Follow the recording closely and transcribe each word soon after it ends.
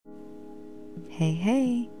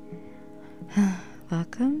Hey,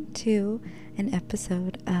 welcome to an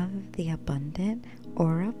episode of the Abundant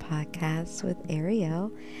Aura podcast with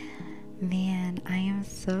Ariel. Man, I am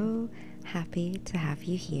so happy to have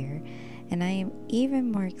you here, and I am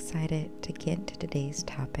even more excited to get into today's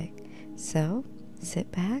topic. So,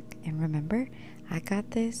 sit back and remember, I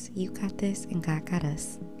got this, you got this, and God got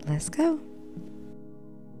us. Let's go.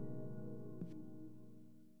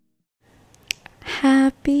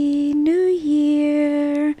 Happy New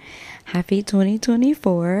Year! Happy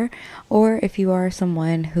 2024. Or if you are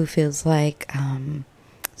someone who feels like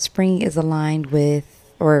spring is aligned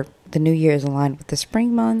with, or the new year is aligned with the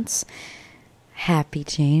spring months, happy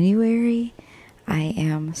January. I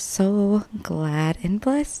am so glad and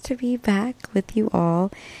blessed to be back with you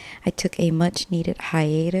all. I took a much needed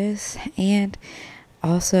hiatus, and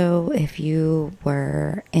also, if you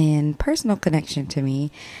were in personal connection to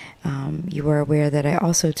me, you were aware that I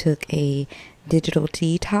also took a digital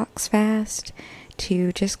detox fast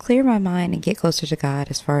to just clear my mind and get closer to God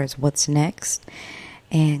as far as what's next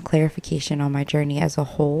and clarification on my journey as a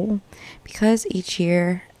whole. Because each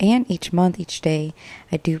year and each month, each day,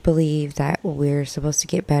 I do believe that we're supposed to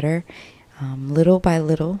get better little by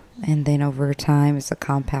little, and then over time it's a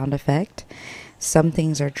compound effect. Some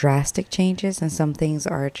things are drastic changes and some things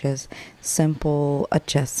are just simple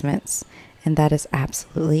adjustments, and that is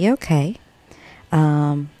absolutely okay.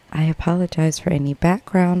 I apologize for any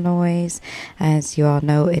background noise. As you all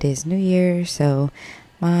know, it is New Year, so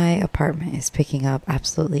my apartment is picking up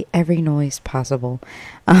absolutely every noise possible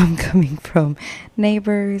coming from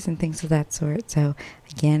neighbors and things of that sort. So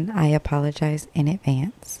again, I apologize in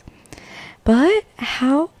advance. But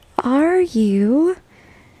how are you?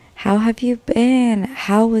 How have you been?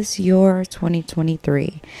 How was your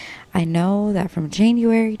 2023? I know that from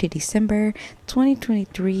January to December,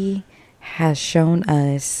 2023 has shown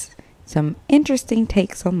us some interesting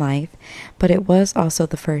takes on life, but it was also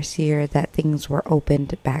the first year that things were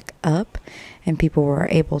opened back up and people were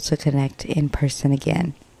able to connect in person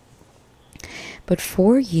again. But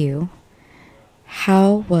for you,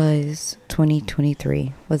 how was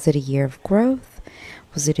 2023? Was it a year of growth?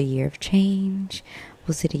 Was it a year of change?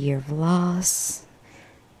 Was it a year of loss?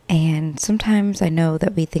 And sometimes I know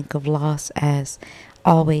that we think of loss as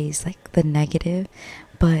always like the negative,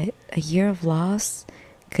 but a year of loss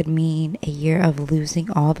could mean a year of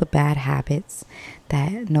losing all the bad habits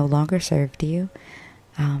that no longer served you.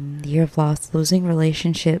 The year of loss, losing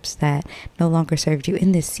relationships that no longer served you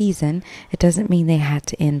in this season. It doesn't mean they had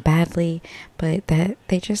to end badly, but that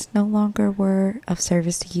they just no longer were of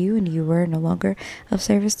service to you and you were no longer of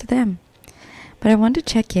service to them. But I wanted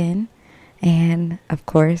to check in, and of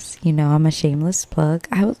course, you know, I'm a shameless plug.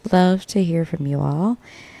 I would love to hear from you all.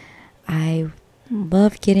 I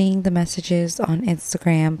love getting the messages on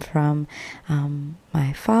Instagram from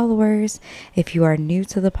my followers. If you are new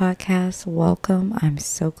to the podcast, welcome. I'm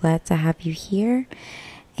so glad to have you here.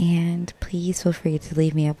 And please feel free to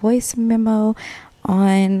leave me a voice memo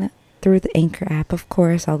through the Anchor app. Of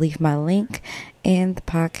course, I'll leave my link in the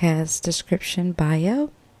podcast description bio.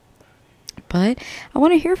 But I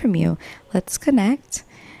want to hear from you. Let's connect.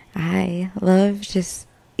 I love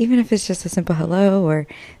even if it's just a simple hello or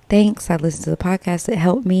thanks. I listen to the podcast. It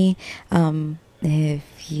helped me.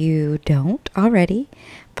 If you don't already,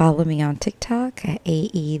 follow me on TikTok at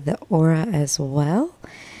AE The Aura as well.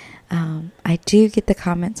 I do get the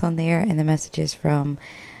comments on there and the messages from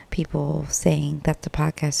people saying that the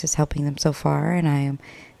podcast is helping them so far, and I am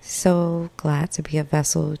so glad to be a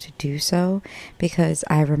vessel to do so, because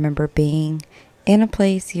I remember being in a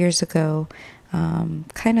place years ago,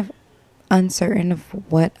 kind of uncertain of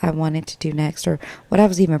what I wanted to do next or what I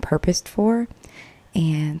was even purposed for,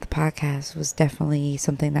 and the podcast was definitely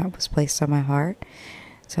something that was placed on my heart.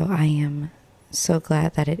 So I am so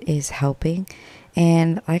glad that it is helping.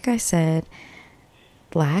 And like I said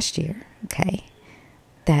last year,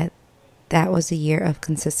 that was a year of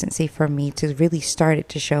consistency for me to really start it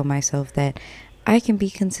to show myself that I can be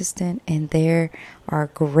consistent and there are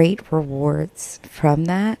great rewards from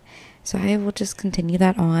that. So I will just continue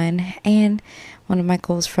that on. And one of my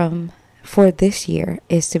goals for this year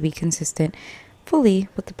is to be consistent fully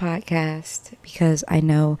with the podcast, because I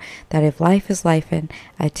know that if life is lifing,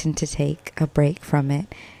 I tend to take a break from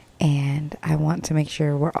it. And I want to make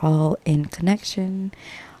sure we're all in connection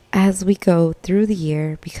as we go through the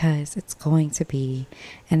year, because it's going to be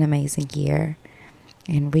an amazing year.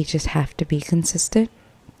 And we just have to be consistent,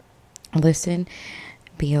 listen,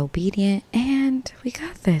 be obedient, and we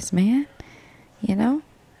got this, man. You know?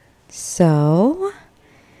 So,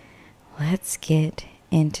 let's get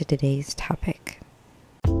into today's topic.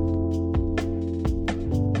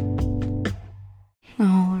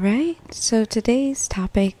 So today's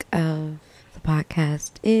topic of the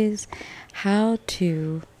podcast is how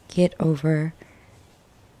to get over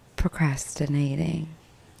procrastinating.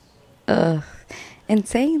 Ugh. And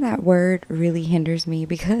saying that word really hinders me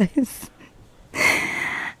because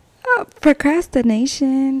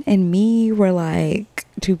procrastination and me were like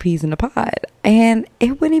two peas in a pod. And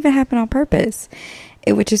it wouldn't even happen on purpose.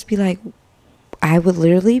 It would just be like, I would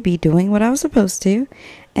literally be doing what I was supposed to.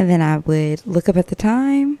 And then I would look up at the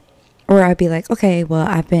time. Or I'd be like, okay, well,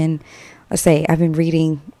 I've been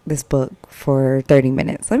reading this book for 30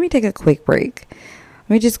 minutes. Let me take a quick break. Let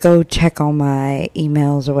me just go check on my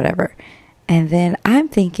emails or whatever. And then I'm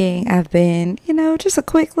thinking I've been, just a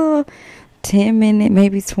quick little 10 minute,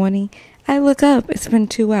 maybe 20. I look up, it's been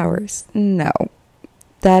 2 hours. No,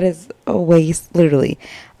 that is a waste, literally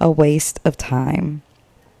a waste of time.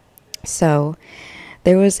 So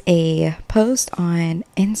there was a post on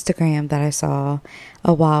Instagram that I saw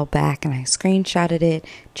a while back, and I screenshotted it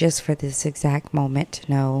just for this exact moment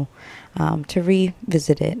to know, to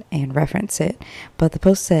revisit it and reference it. But the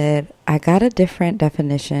post said, I got a different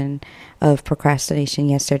definition of procrastination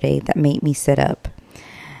yesterday that made me sit up.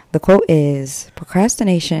 The quote is,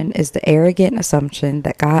 procrastination is the arrogant assumption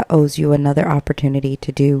that God owes you another opportunity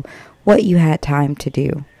to do what you had time to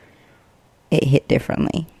do. It hit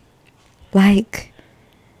differently. Like,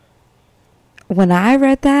 when I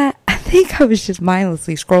read that, I think I was just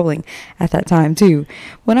mindlessly scrolling at that time too.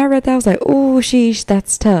 When I read that, I was like, oh, sheesh,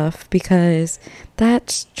 that's tough, because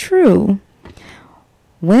that's true.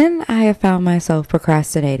 When I have found myself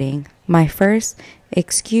procrastinating, my first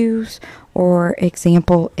excuse or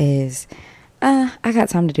example is, I got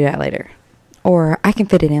time to do that later. Or I can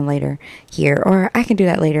fit it in later here. Or I can do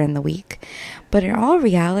that later in the week. But in all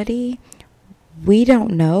reality, we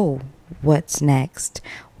don't know what's next.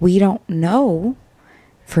 We don't know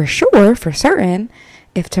for sure, for certain,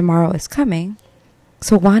 if tomorrow is coming.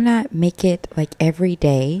 So why not make it like every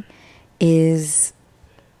day is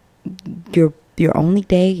your only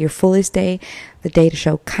day, your fullest day, the day to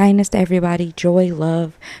show kindness to everybody, joy,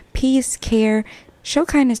 love, peace, care. Show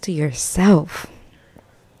kindness to yourself.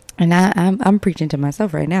 And I'm preaching to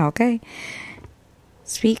myself right now, okay?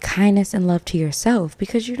 Speak kindness and love to yourself,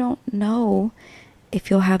 because you don't know if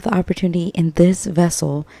you'll have the opportunity in this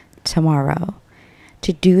vessel tomorrow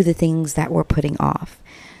to do the things that we're putting off.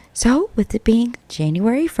 So with it being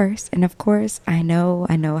January 1st, and of course, I know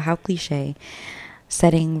how cliche,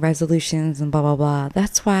 setting resolutions and blah, blah, blah.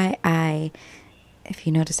 That's why if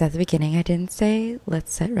you noticed at the beginning, I didn't say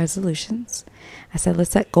let's set resolutions. I said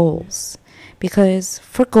let's set goals. Because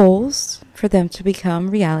for goals, for them to become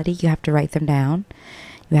reality, you have to write them down.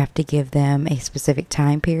 You have to give them a specific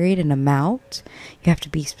time period, an amount. You have to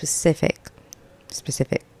be specific,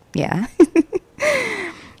 yeah,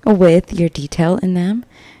 with your detail in them.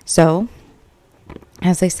 So,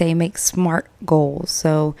 as I say, make SMART goals.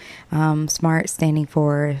 So, SMART standing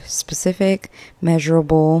for specific,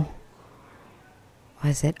 measurable,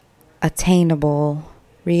 attainable,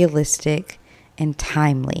 realistic, and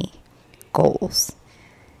timely goals.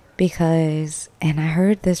 Because, and I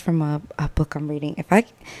heard this from a book I'm reading.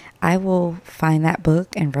 I will find that book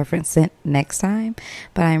and reference it next time.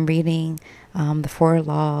 But I'm reading The 4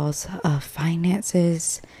 Laws of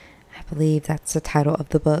Finances. I believe that's the title of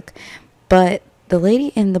the book. But the lady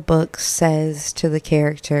in the book says to the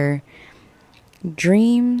character,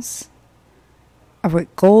 goals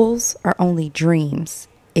are only dreams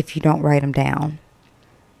if you don't write them down.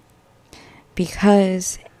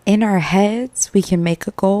 Because in our heads, we can make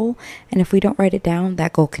a goal, and if we don't write it down,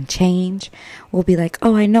 that goal can change. We'll be like,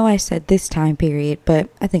 oh, I know I said this time period, but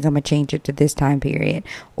I think I'm going to change it to this time period.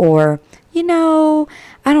 Or, I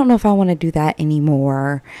don't know if I want to do that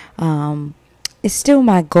anymore. It's still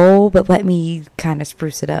my goal, but let me kind of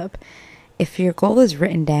spruce it up. If your goal is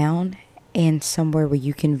written down and somewhere where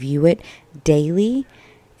you can view it daily,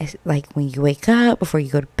 like when you wake up, before you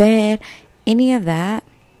go to bed, any of that,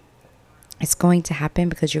 it's going to happen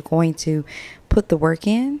because you're going to put the work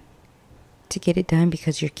in to get it done,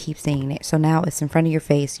 because you keep saying it. So now it's in front of your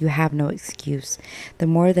face. You have no excuse. The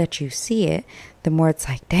more that you see it, the more it's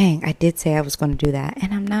like, dang, I did say I was going to do that.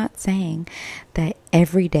 And I'm not saying that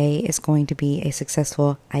every day is going to be a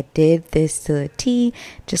successful, I did this to the T,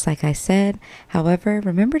 just like I said. However,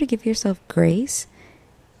 remember to give yourself grace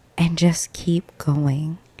and just keep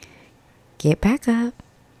going. Get back up.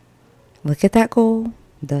 Look at that goal.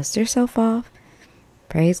 Dust yourself off.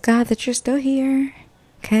 Praise God that you're still here.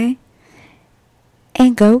 Okay?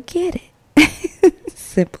 And go get it.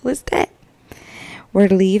 Simple as that. We're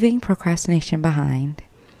leaving procrastination behind.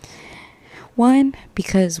 1,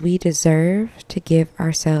 because we deserve to give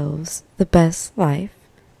ourselves the best life.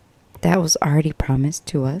 that was already promised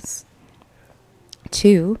to us.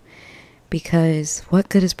 2, because what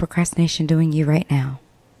good is procrastination doing you right now?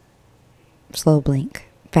 Slow blink,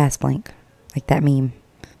 fast blink, like that meme.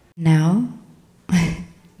 Now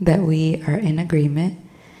that we are in agreement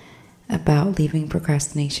about leaving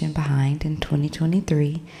procrastination behind in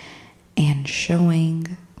 2023 and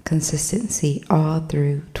showing consistency all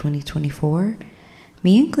through 2024,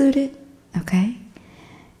 me included, okay?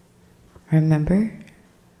 Remember,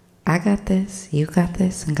 I got this, you got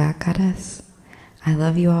this, and God got us. I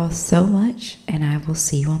love you all so much, and I will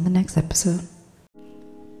see you on the next episode.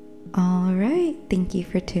 All right, thank you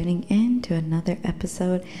for tuning in to another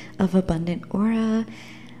episode of Abundant Aura.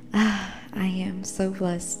 I am so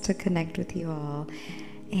blessed to connect with you all.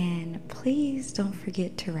 And please don't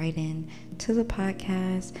forget to write in to the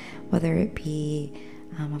podcast, whether it be,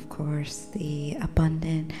 of course, the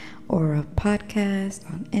Abundant Aura podcast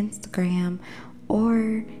on Instagram,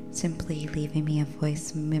 or simply leaving me a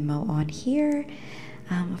voice memo on here.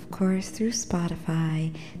 Of course, through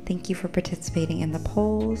Spotify. Thank you for participating in the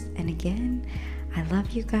polls. And again, I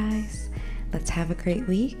love you guys. Let's have a great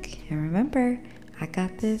week. And remember, I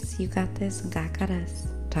got this, you got this, and God got us.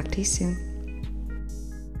 Talk to you soon.